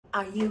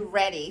Are you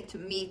ready to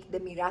meet the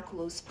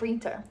miraculous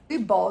printer? We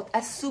bought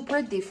a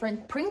super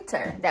different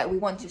printer that we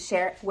want to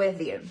share with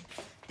you.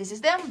 This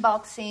is the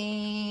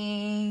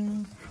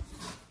unboxing.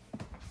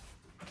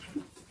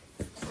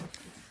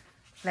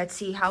 Let's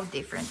see how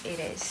different it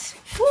is.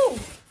 Woo!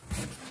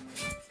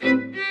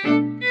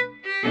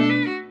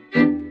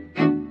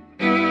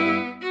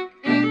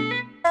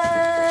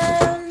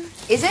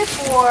 Is it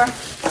for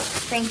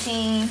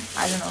printing,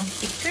 I don't know,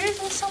 pictures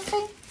or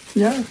something?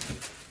 Yeah,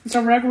 it's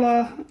a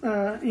regular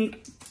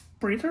ink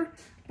printer,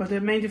 but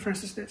the main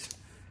difference is this.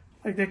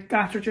 Like the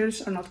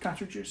cartridges are not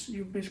cartridges.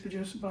 You basically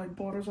just buy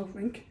bottles of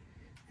ink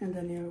and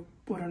then you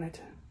put on it.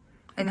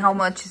 And how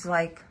much is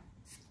like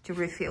to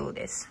refill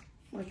this?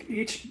 Like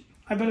each,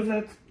 I believe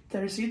that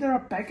there's either a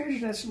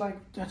package that's like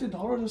 $30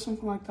 or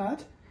something like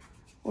that,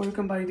 or you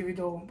can buy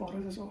individual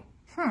bottles as well.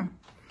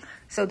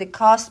 So the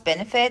cost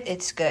benefit,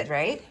 it's good,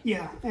 right?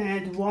 Yeah,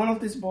 and one of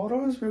these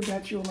bottles will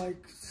get you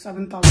like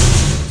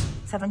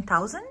 7,000.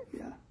 7,000?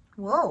 Yeah.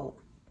 Whoa,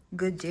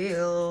 good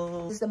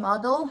deal. This is the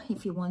model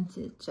if you want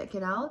to check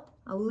it out.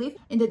 I'll leave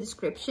in the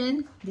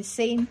description the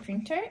same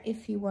printer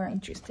if you are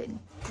interested.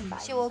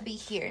 She will be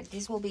here.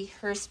 This will be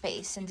her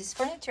space. And this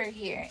furniture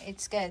here,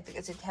 it's good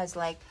because it has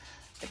like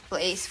the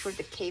place for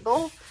the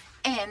cable.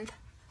 And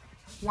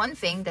one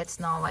thing that's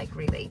not like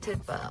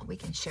related, but we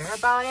can share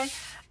about it,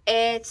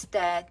 it's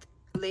that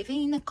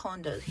living in a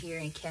condo here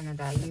in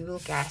Canada, you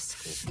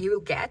will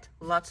get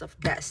lots of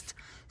dust.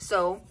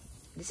 So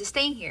this is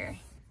staying here.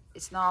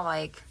 It's not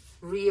like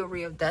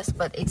real dust,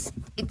 but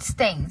it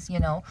stains, you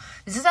know.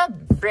 This is a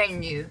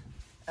brand new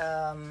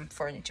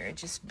furniture. I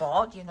just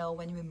bought, you know,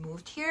 when we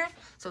moved here,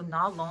 so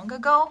not long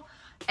ago,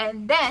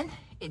 and then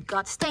it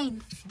got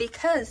stained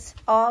because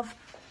of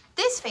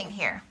this thing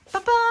here.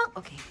 Ba-ba!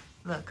 Okay,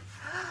 look,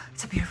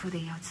 it's a beautiful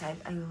day outside.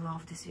 I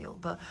love this view,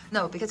 but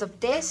no, because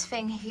of this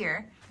thing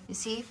here, you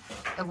see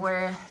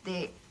where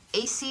the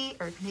AC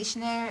air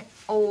conditioner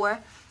or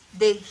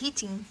the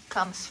heating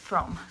comes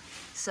from.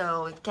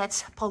 So it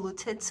gets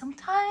polluted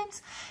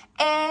sometimes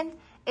and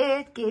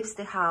it gives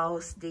the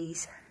house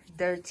this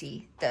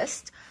dirty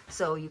dust.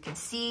 So you can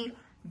see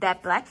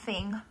that black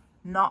thing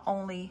not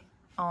only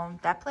on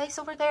that place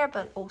over there,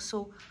 but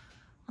also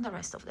on the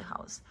rest of the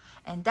house.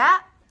 And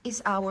that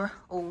is our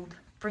old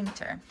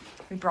printer.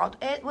 We brought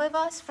it with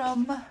us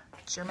from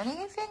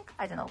Germany, I think.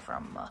 I don't know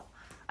from,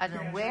 I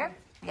don't know where.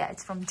 Yeah,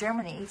 it's from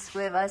Germany. It's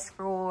with us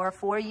for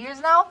 4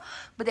 years now.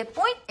 But the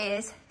point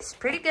is, it's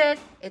pretty good.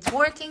 It's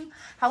working.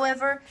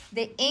 However,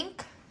 the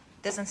ink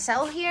doesn't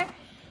sell here.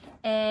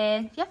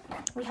 And yeah,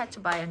 we had to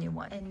buy a new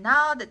one. And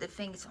now that the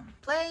thing is on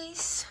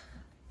place,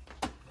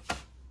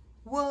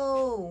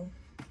 whoa.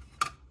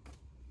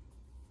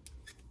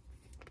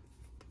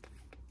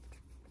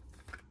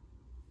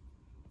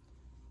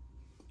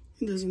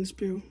 It doesn't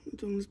spill.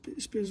 It only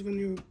spills when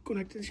you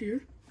connect it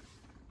here.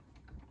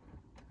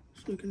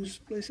 So you can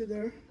just place it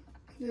there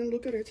and then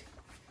look at it.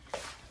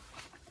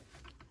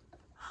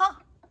 Huh.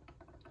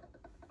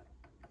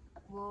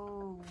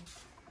 Whoa.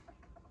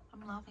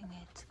 I'm loving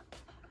it.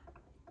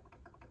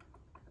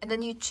 And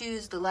then you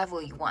choose the level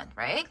you want,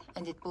 right?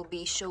 And it will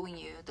be showing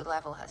you the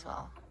level as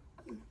well.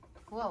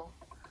 Whoa.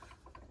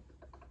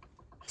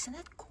 Isn't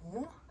that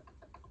cool?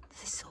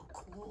 This is so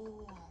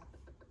cool.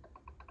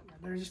 Yeah,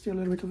 there's still a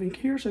little bit of ink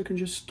here, so you can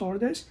just store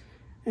this.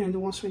 And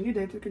once we need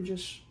it, you can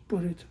just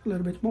put it a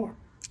little bit more.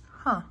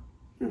 Huh.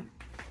 Yeah.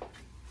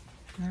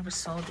 Never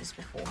saw this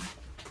before.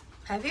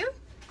 Have you?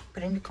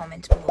 Put in the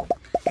comments below.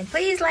 And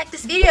please like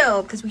this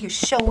video because we are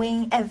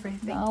showing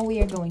everything. Now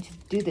we are going to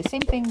do the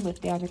same thing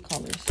with the other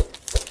colors.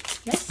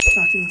 Yes?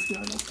 Starting with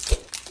yellow.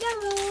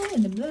 Yellow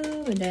and the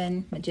blue and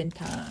then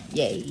magenta.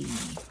 Yay.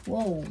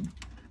 Whoa.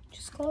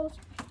 Just close.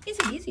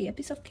 Easy, easy. A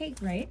piece of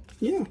cake, right?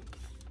 Yeah.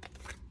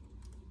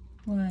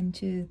 1,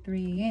 2,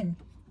 3, and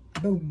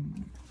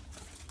boom.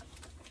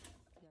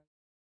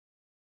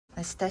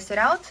 Let's test it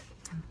out.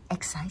 I'm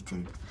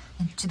excited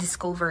and to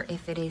discover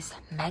if it is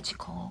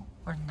magical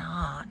or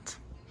not.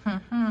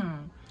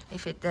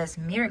 If it does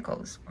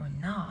miracles or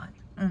not.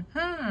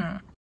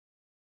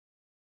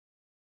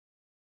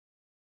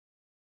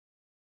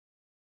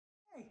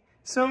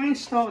 So we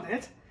installed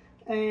it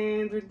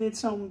and we did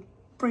some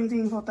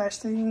printing for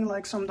testing,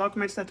 like some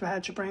documents that we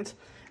had to print,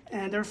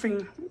 and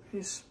everything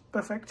is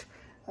perfect.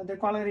 The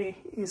quality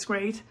is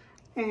great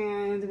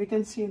and we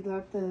can see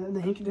that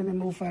the ink didn't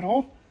move at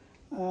all.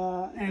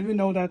 And we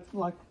know that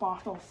like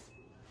part of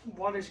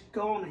what is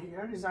gone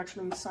here is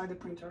actually inside the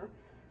printer.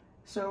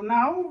 So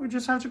now we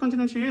just have to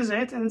continue to use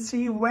it and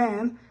see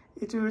when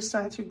it will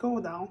start to go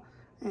down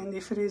and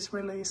if it is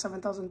really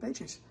 7,000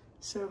 pages.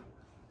 So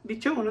be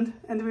tuned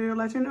and we will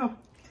let you know.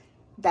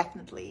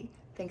 Definitely.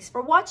 Thanks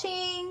for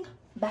watching.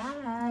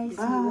 Bye.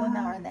 See you on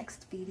our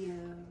next video.